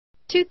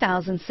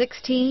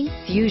2016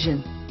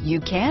 Fusion.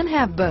 You can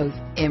have both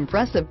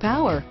impressive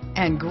power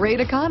and great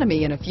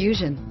economy in a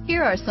Fusion.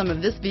 Here are some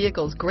of this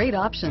vehicle's great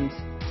options: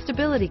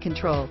 stability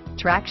control,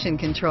 traction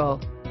control,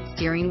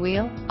 steering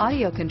wheel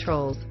audio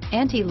controls,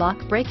 anti-lock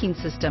braking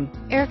system,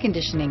 air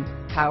conditioning,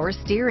 power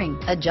steering,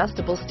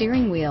 adjustable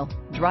steering wheel,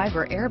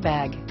 driver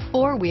airbag,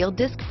 four-wheel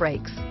disc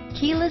brakes,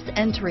 keyless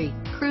entry,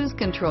 cruise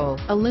control,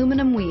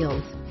 aluminum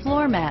wheels,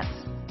 floor mats,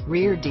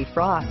 rear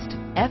defrost,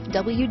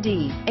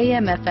 FWD,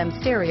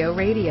 AM/FM stereo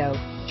radio,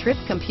 trip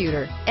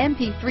computer,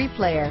 MP3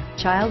 player,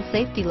 child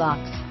safety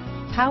locks,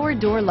 power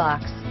door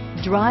locks.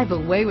 Drive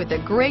away with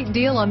a great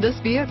deal on this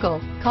vehicle.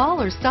 Call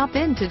or stop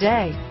in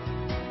today.